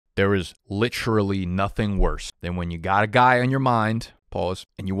There is literally nothing worse than when you got a guy on your mind, pause,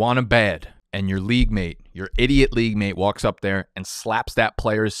 and you want him bad, and your league mate, your idiot league mate, walks up there and slaps that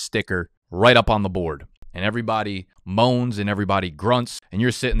player's sticker right up on the board. And everybody moans and everybody grunts, and you're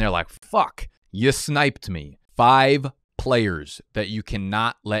sitting there like, fuck, you sniped me. 5 players that you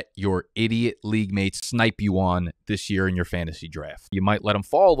cannot let your idiot league mates snipe you on this year in your fantasy draft. You might let them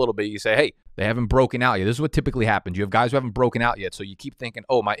fall a little bit. You say, hey, they haven't broken out yet. This is what typically happens. You have guys who haven't broken out yet, so you keep thinking,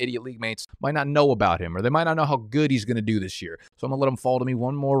 oh, my idiot league mates might not know about him, or they might not know how good he's going to do this year. So I'm going to let him fall to me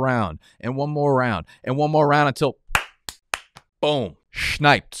one more round, and one more round, and one more round until, boom,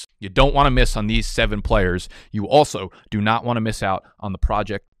 sniped. You don't want to miss on these 7 players. You also do not want to miss out on the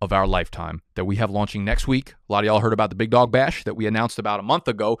project of our lifetime that we have launching next week. A lot of y'all heard about the Big Dog Bash that we announced about a month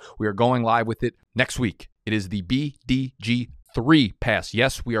ago. We are going live with it next week. It is the BDG3 pass.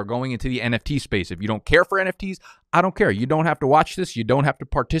 Yes, we are going into the NFT space. If you don't care for NFTs, I don't care. You don't have to watch this. You don't have to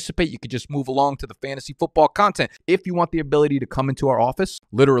participate. You could just move along to the fantasy football content. If you want the ability to come into our office,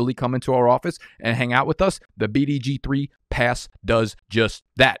 literally come into our office and hang out with us, the BDG3 pass does just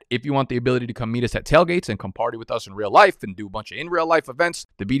that. If you want the ability to come meet us at tailgates and come party with us in real life and do a bunch of in real life events,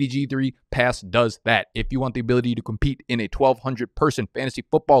 the BDG3 pass does that. If you want the ability to compete in a 1,200 person fantasy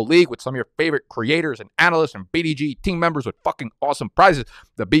football league with some of your favorite creators and analysts and BDG team members with fucking awesome prizes,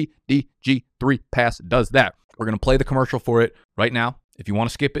 the BDG3 pass does that. We're going to play the commercial for it right now. If you want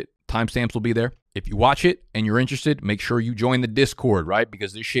to skip it, timestamps will be there. If you watch it and you're interested, make sure you join the Discord, right?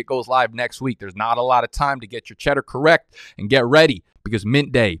 Because this shit goes live next week. There's not a lot of time to get your cheddar correct and get ready because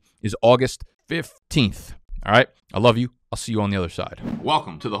mint day is August 15th. All right? I love you. I'll see you on the other side.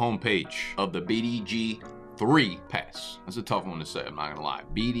 Welcome to the homepage of the BDG3 pass. That's a tough one to say, I'm not gonna lie.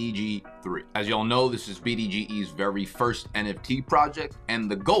 BDG3. As y'all know, this is BDGE's very first NFT project, and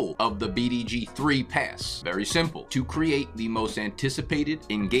the goal of the BDG3 pass, very simple, to create the most anticipated,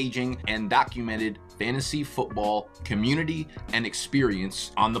 engaging, and documented fantasy football community and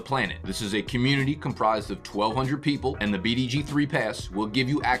experience on the planet. This is a community comprised of 1,200 people, and the BDG3 pass will give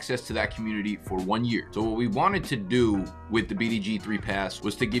you access to that community for 1 year. So what we wanted to do with the BDG3 pass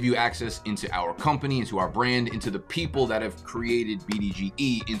was to give you access into our company, into our brand, into the people that have created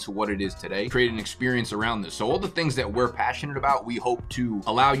BDGE into what it is today, create an experience around this. So all the things that we're passionate about, we hope to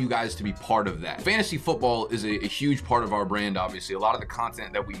allow you guys to be part of that. Fantasy football is a huge part of our brand, obviously. A lot of the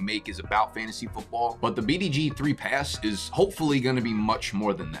content that we make is about fantasy football, but the BDG3 pass is hopefully going to be much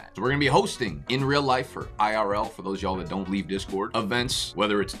more than that. So we're going to be hosting in real life, or IRL, for those y'all that don't leave Discord, events,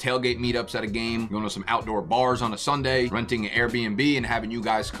 whether it's tailgate meetups at a game, going to some outdoor bars on a Sunday, renting an Airbnb and having you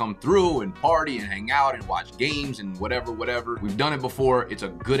guys come through and party and hang out and watch games and whatever. We've done it before. It's a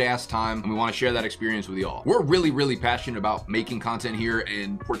good ass time, and we want to share that experience with y'all. We're really passionate about making content here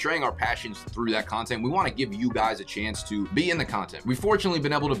and portraying our passions through that content. We want to give you guys a chance to be in the content. We've fortunately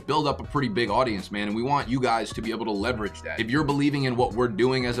been able to build up a pretty big audience, man, and we want you guys to be able to leverage that. If you're believing in what we're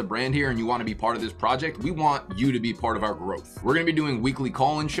doing as a brand here and you want to be part of this project, we want you to be part of our growth. We're going to be doing weekly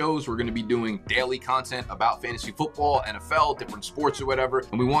call-in shows. We're going to be doing daily content about fantasy football, NFL, different sports or whatever,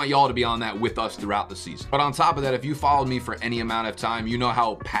 and we want y'all to be on that with us throughout the season. But on top of that, if you followed me for any amount of time, you know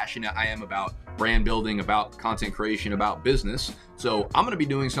how passionate I am about brand building, about content creation, about business. So I'm going to be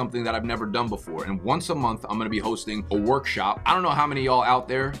doing something that I've never done before. And once a month, I'm going to be hosting a workshop. I don't know how many of y'all out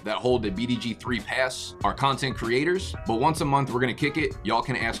there that hold the BDG3 pass are content creators, but once a month, we're going to kick it. Y'all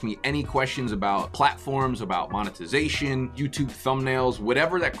can ask me any questions about platforms, about monetization, YouTube thumbnails,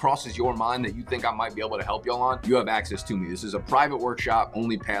 whatever that crosses your mind that you think I might be able to help y'all on, you have access to me. This is a private workshop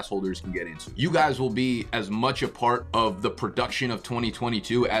only pass holders can get into. You guys will be as much a part of the production of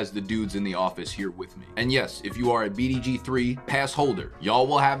 2022 as the dudes in the office here with me. And yes, if you are a BDG3 pass holder, y'all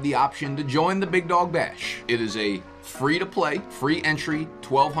will have the option to join the Big Dog Bash. It is a free to play, free entry,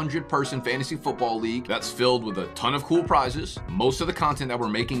 1,200 person fantasy football league that's filled with a ton of cool prizes. Most of the content that we're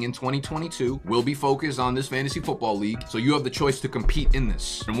making in 2022 will be focused on this fantasy football league, so you have the choice to compete in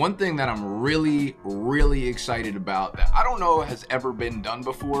this. And one thing that I'm really excited about that I don't know has ever been done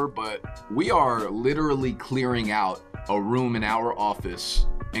before, but we are literally clearing out a room in our office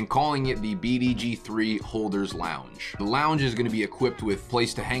and calling it the BDG3 Holders Lounge. The lounge is going to be equipped with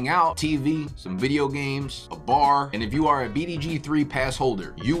place to hang out, TV, some video games, a bar, and if you are a BDG3 pass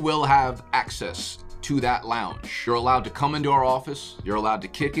holder, you will have access to that lounge. You're allowed to come into our office, you're allowed to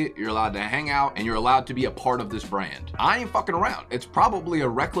kick it, you're allowed to hang out, and you're allowed to be a part of this brand. I ain't fucking around. It's probably a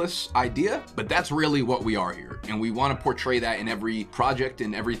reckless idea, but that's really what we are here. And we want to portray that in every project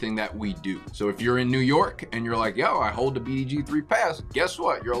and everything that we do. So if you're in New York and you're like, yo, I hold the BDG3 pass, guess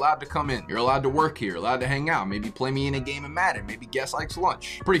what? You're allowed to come in. You're allowed to work here, allowed to hang out, maybe play me in a game of Madden, maybe guest likes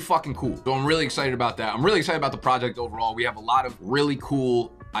lunch. Pretty fucking cool. So I'm really excited about that. I'm really excited about the project overall. We have a lot of really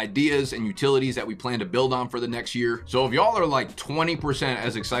cool ideas and utilities that we plan to build on for the next year. So if y'all are like 20%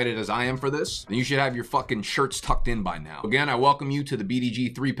 as excited as I am for this, then you should have your fucking shirts tucked in by now. Again, I welcome you to the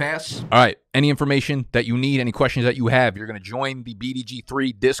BDG 3 Pass. All right, any information that you need, any questions that you have, you're going to join the BDG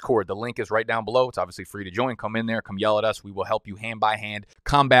 3 Discord. The link is right down below. It's obviously free to join. Come in there, come yell at us. We will help you hand by hand,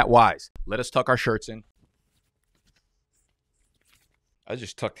 combat-wise. Let us tuck our shirts in. I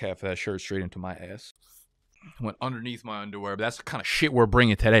just tucked half of that shirt straight into my ass. Went underneath my underwear, but that's the kind of shit we're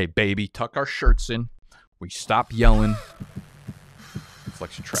bringing today, baby. Tuck our shirts in. We stop yelling.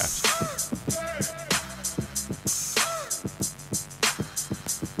 Flexion traps.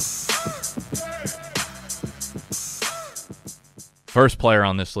 First player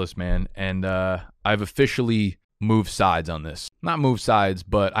on this list, man, and I've officially moved sides on this. Not moved sides,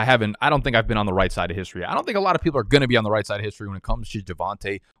 but I don't think I've been on the right side of history. I don't think a lot of people are going to be on the right side of history when it comes to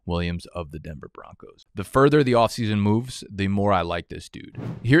Javonte Williams of the Denver Broncos. The further the offseason moves, the more I like this dude.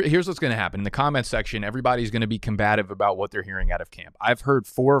 Here's what's going to happen. In the comment section, everybody's going to be combative about what they're hearing out of camp. I've heard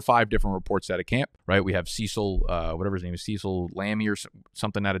 4 or 5 different reports out of camp, right? We have Cecil, whatever his name is, Cecil Lammy or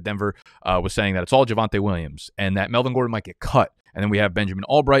something out of Denver, was saying that it's all Javonte Williams and that Melvin Gordon might get cut. And then we have Benjamin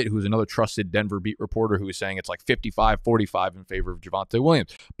Albright, who's another trusted Denver beat reporter, who is saying it's like 55-45 in favor of Javonte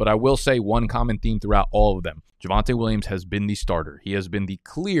Williams. But I will say one common theme throughout all of them. Javonte Williams has been the starter. He has been the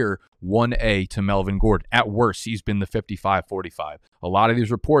clear 1A to Melvin Gordon. At worst, he's been the 55-45. A lot of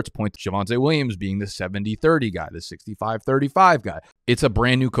these reports point to Javonte Williams being the 70-30 guy, the 65-35 guy. It's a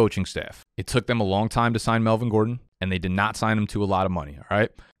brand new coaching staff. It took them a long time to sign Melvin Gordon, and they did not sign him to a lot of money, all right?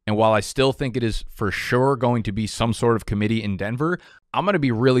 And while I still think it is for sure going to be some sort of committee in Denver, I'm going to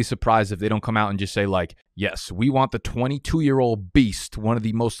be really surprised if they don't come out and just say, like, yes, we want the 22-year-old beast, one of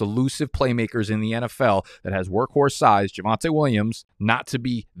the most elusive playmakers in the NFL that has workhorse size, Javonte Williams, not to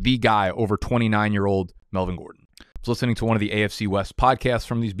be the guy over 29-year-old Melvin Gordon. I was listening to one of the AFC West podcasts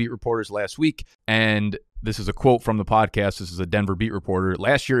from these beat reporters last week, and this is a quote from the podcast. This is a Denver beat reporter.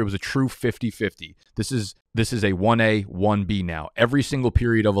 Last year, it was a true 50-50. This is a 1A, 1B now. Every single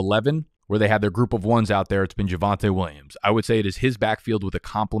period of 11 where they had their group of ones out there, it's been Javonte Williams. I would say it is his backfield with a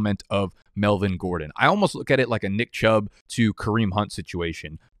complement of Melvin Gordon. I almost look at it like a Nick Chubb to Kareem Hunt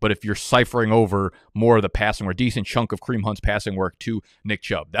situation. But if you're ciphering over more of the passing or a decent chunk of Kareem Hunt's passing work to Nick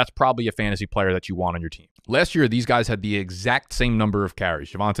Chubb, that's probably a fantasy player that you want on your team. Last year, these guys had the exact same number of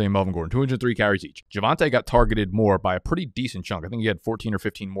carries, Javonte and Melvin Gordon, 203 carries each. Javonte got targeted more by a pretty decent chunk. I think he had 14 or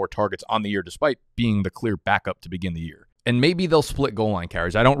 15 more targets on the year, despite being the clear backup to begin the year. And maybe they'll split goal line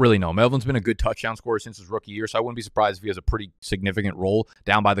carries. I don't really know. Melvin's been a good touchdown scorer since his rookie year, so I wouldn't be surprised if he has a pretty significant role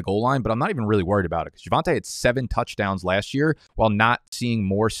down by the goal line, but I'm not even really worried about it because Javonte had 7 touchdowns last year while not seeing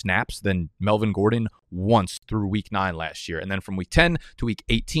more snaps than Melvin Gordon once through week 9 last year. And then from week 10 to week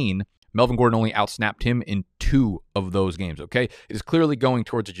 18, Melvin Gordon only outsnapped him in 2 of those games, okay? It is clearly going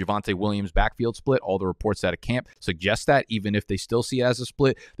towards a Javonte Williams backfield split. All the reports out of camp suggest that, even if they still see it as a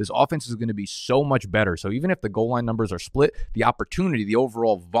split. This offense is going to be so much better. So even if the goal line numbers are split, the opportunity, the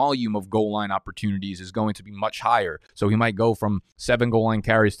overall volume of goal line opportunities is going to be much higher. So he might go from 7 goal line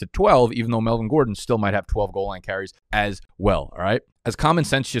carries to 12, even though Melvin Gordon still might have 12 goal line carries as well, all right? As common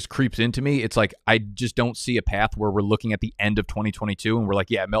sense just creeps into me, it's like I just don't see a path where we're looking at the end of 2022 and we're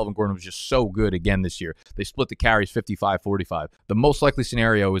like, yeah, Melvin Gordon was just so good again this year. They split the carries 55-45. The most likely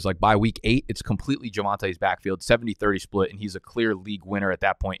scenario is like by week 8, it's completely Javonte's backfield, 70-30 split, and he's a clear league winner at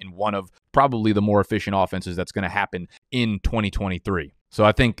that point in one of probably the more efficient offenses that's going to happen in 2023. So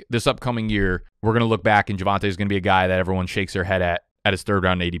I think this upcoming year, we're going to look back and Javonte is going to be a guy that everyone shakes their head at his 3rd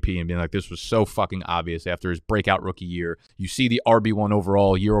round ADP and being like, this was so fucking obvious after his breakout rookie year. You see the RB1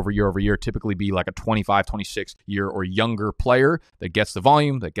 overall year over year typically be like a 25, 26 year or younger player that gets the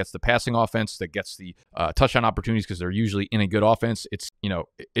volume, that gets the passing offense, that gets the touchdown opportunities because they're usually in a good offense. It's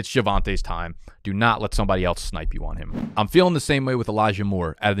Javonte's time. Do not let somebody else snipe you on him. I'm feeling the same way with Elijah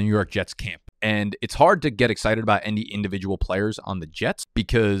Moore out of the New York Jets camp. And it's hard to get excited about any individual players on the Jets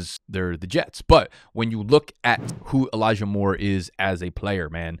because they're the Jets. But when you look at who Elijah Moore is as a player,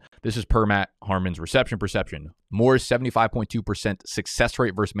 man, this is per Matt Harmon's reception perception. Moore's 75.2% success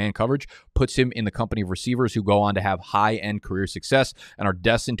rate versus man coverage puts him in the company of receivers who go on to have high-end career success and are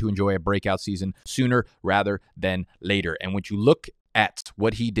destined to enjoy a breakout season sooner rather than later. And when you look at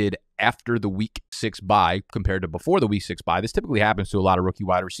what he did after the week 6 bye compared to before the week 6 bye. This typically happens to a lot of rookie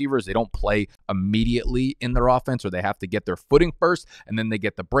wide receivers. They don't play immediately in their offense, or they have to get their footing first, and then they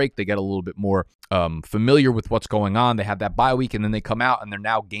get the break. They get a little bit more familiar with what's going on. They have that bye week, and then they come out, and they're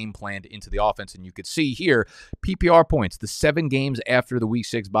now game planned into the offense. And you could see here, PPR points, the 7 games after the week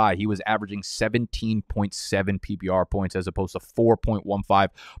 6 bye, he was averaging 17.7 PPR points as opposed to 4.15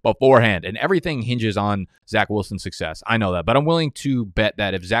 beforehand. And everything hinges on Zach Wilson's success. I know that, but I'm willing to bet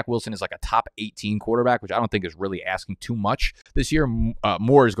that if Zach Wilson is like a top 18 quarterback, which I don't think is really asking too much this year,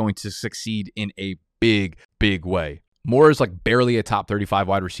 Moore is going to succeed in a big, big way. Moore is like barely a top 35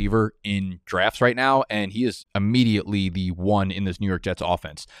 wide receiver in drafts right now, and he is immediately the one in this New York Jets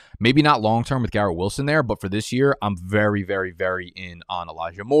offense. Maybe not long-term with Garrett Wilson there, but for this year, I'm very, very, very in on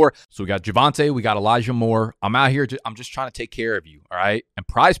Elijah Moore. So we got Javonte, we got Elijah Moore. I'm out here, I'm just trying to take care of you, all right? And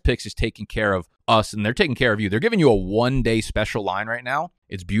PrizePicks is taking care of us, and they're taking care of you. They're giving you a one-day special line right now.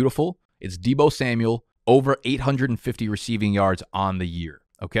 It's beautiful. It's Deebo Samuel, over 850 receiving yards on the year,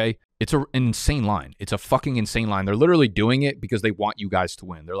 okay? It's an insane line. It's a fucking insane line. They're literally doing it because they want you guys to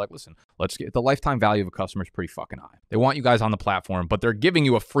win. They're like, listen, let's get the lifetime value of a customer is pretty fucking high. They want you guys on the platform, but they're giving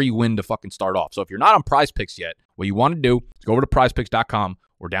you a free win to fucking start off. So if you're not on PrizePicks yet, what you want to do is go over to prizepicks.com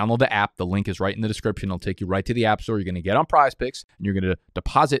or download the app. The link is right in the description. It'll take you right to the app store. You're going to get on PrizePicks, and you're going to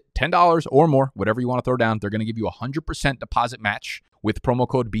deposit $10 or more, whatever you want to throw down. They're going to give you a 100% deposit match with promo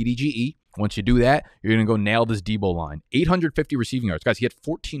code BDGE. Once you do that, you're going to go nail this Deebo line. 850 receiving yards. Guys, he had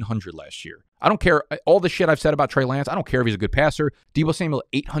 1,400 last year. I don't care. All the shit I've said about Trey Lance, I don't care if he's a good passer. Deebo Samuel,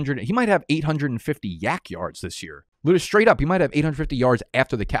 800. He might have 850 yak yards this year. Literally straight up, he might have 850 yards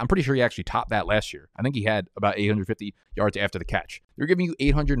after the catch. I'm pretty sure he actually topped that last year. I think he had about 850 yards after the catch. They're giving you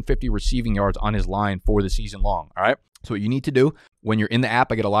 850 receiving yards on his line for the season long, all right? So what you need to do when you're in the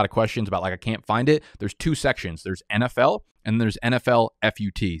app, I get a lot of questions about like I can't find it. There's 2 sections. There's NFL and there's NFL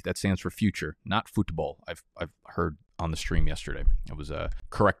FUT. That stands for future, not football. I've heard on the stream yesterday. It was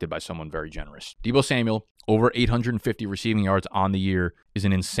corrected by someone very generous. Deebo Samuel, over 850 receiving yards on the year is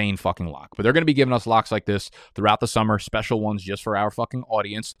an insane fucking lock. But they're going to be giving us locks like this throughout the summer, special ones just for our fucking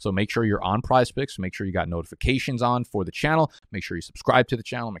audience. So make sure you're on PrizePicks. Make sure you got notifications on for the channel. Make sure you subscribe to the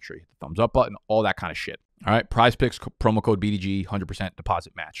channel. Make sure you hit the thumbs up button, all that kind of shit. All right, PrizePicks, promo code BDG, 100%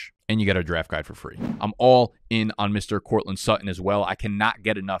 deposit match. And you get our draft guide for free. I'm all in on Mr. Cortland Sutton as well. I cannot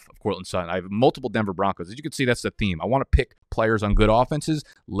get enough of Cortland Sutton. I have multiple Denver Broncos. As you can see, that's the theme. I want to pick players on good offenses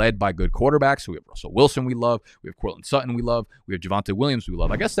led by good quarterbacks. So we have Russell Wilson we love. We have Cortland Sutton we love. We have Javonte Williams we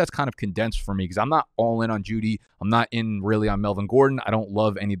love. I guess that's kind of condensed for me because I'm not all in on Judy. I'm not in really on Melvin Gordon. I don't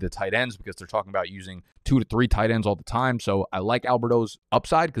love any of the tight ends because they're talking about using 2 to 3 tight ends all the time. So I like Alberto's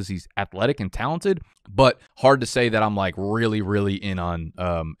upside because he's athletic and talented, but hard to say that I'm like really, really in on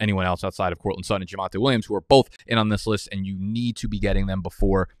anyone else outside of Cortland Sutton and Javonte Williams, who are both in on this list, and you need to be getting them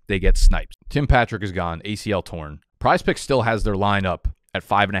before they get sniped. Tim Patrick is gone, ACL torn. PrizePicks still has their line up at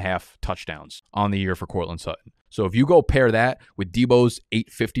 5.5 touchdowns on the year for Cortland Sutton. So if you go pair that with Deebo's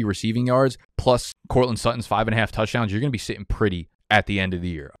 850 receiving yards plus Cortland Sutton's 5.5 touchdowns, you're going to be sitting pretty at the end of the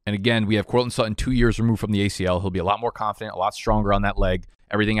year. And again, we have Cortland Sutton 2 years removed from the ACL. He'll be a lot more confident, a lot stronger on that leg.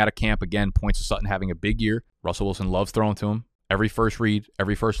 Everything out of camp, again, points to Sutton having a big year. Russell Wilson loves throwing to him. Every first read,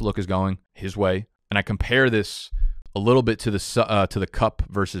 every first look is going his way. And I compare this a little bit to the Cup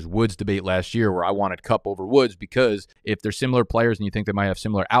versus Woods debate last year, where I wanted Cup over Woods because if they're similar players and you think they might have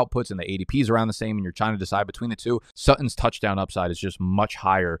similar outputs and the ADPs around the same and you're trying to decide between the two, Sutton's touchdown upside is just much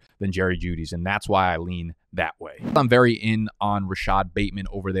higher than Jerry Jeudy's, and that's why I lean that way. I'm very in on Rashad Bateman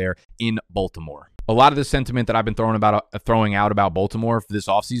over there in Baltimore. A lot of the sentiment that I've been throwing out about Baltimore for this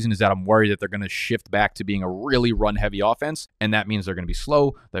offseason is that I'm worried that they're going to shift back to being a really run-heavy offense, and that means they're going to be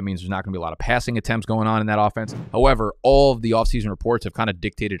slow. That means there's not going to be a lot of passing attempts going on in that offense. However, all of the offseason reports have kind of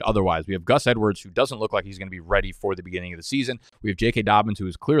dictated otherwise. We have Gus Edwards, who doesn't look like he's going to be ready for the beginning of the season. We have J.K. Dobbins, who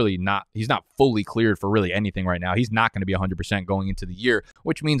is clearly not fully cleared for really anything right now. He's not going to be 100% going into the year,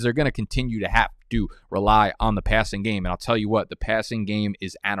 which means they're going to continue to have to rely on the passing game. And I'll tell you what, the passing game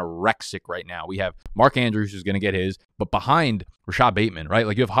is anorexic right now. We have Mark Andrews who's going to get his, but behind Rashad Bateman, right?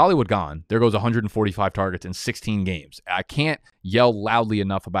 Like you have Hollywood gone. There goes 145 targets in 16 games. I can't yell loudly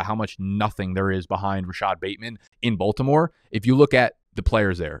enough about how much nothing there is behind Rashad Bateman in Baltimore. If you look at the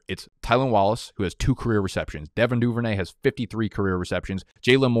players there, it's Tylan Wallace, who has 2 career receptions. Devin Duvernay has 53 career receptions.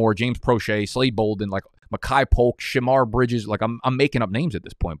 Jalen Moore, James Prochet, Slade Bolden, like Mekhi Polk, Shamar Bridges. Like I'm making up names at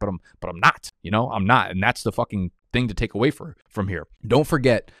this point, but I'm not. You know, I'm not, and that's the fucking thing to take away from here. Don't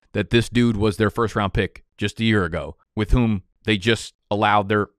forget that this dude was their first round pick just a year ago, with whom they just allowed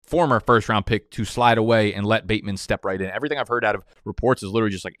their former first-round pick to slide away and let Bateman step right in. Everything I've heard out of reports is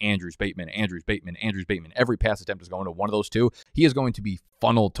literally just like Andrews, Bateman, Andrews, Bateman, Andrews, Bateman. Every pass attempt is going to one of those two. He is going to be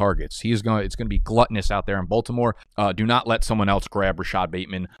funneled targets. It's going to be gluttonous out there in Baltimore. Do not let someone else grab Rashad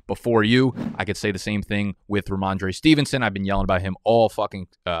Bateman before you. I could say the same thing with Ramondre Stevenson. I've been yelling about him all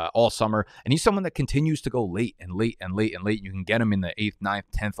summer, and he's someone that continues to go late and late and late and late. You can get him in the 8th, 9th,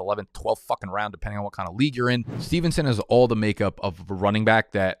 10th, 11th, 12th fucking round, depending on what kind of league you're in. Stevenson has all the makeup of a running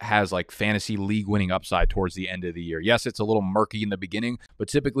back that has like fantasy league winning upside towards the end of the year. Yes, it's a little murky in the beginning, but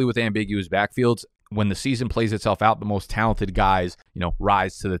typically with ambiguous backfields, when the season plays itself out, the most talented guys,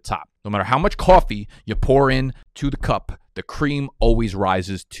 rise to the top. No matter how much coffee you pour in to the cup, the cream always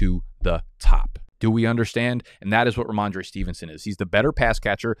rises to the top. Do we understand? And that is what Ramondre Stevenson is. He's the better pass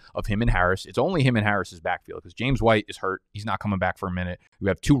catcher of him and Harris. It's only him and Harris's backfield because James White is hurt. He's not coming back for a minute. We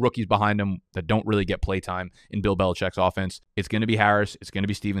have two rookies behind him that don't really get play time in Bill Belichick's offense. It's going to be Harris. It's going to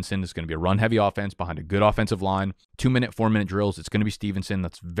be Stevenson. It's going to be a run-heavy offense behind a good offensive line. 2-minute, 4-minute drills. It's going to be Stevenson.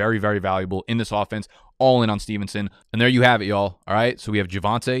 That's very, very valuable in this offense. All in on Stevenson. And there you have it, y'all. All right, so we have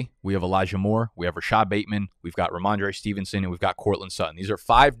Javonte. We have Elijah Moore. We have Rashad Bateman. We've got Ramondre Stevenson. And we've got Cortland Sutton. These are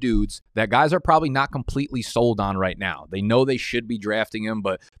 5 dudes that guys are probably not completely sold on right now. They know they should be drafting him,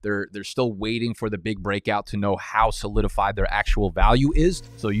 but they're still waiting for the big breakout to know how solidified their actual value is.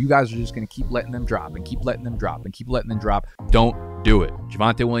 So you guys are just going to keep letting them drop and keep letting them drop and keep letting them drop. Don't do it.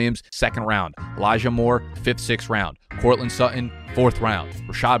 Javonte Williams, 2nd round. Elijah Moore, 5th, 6th round. Cortland Sutton, 4th round.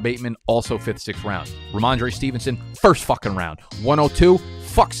 Rashad Bateman, also 5th, 6th round. Ramondre Stevenson, 1st fucking round. 102,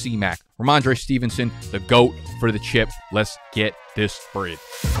 fuck C-Mac. Ramondre Stevenson, the GOAT for the chip. Let's get this bread.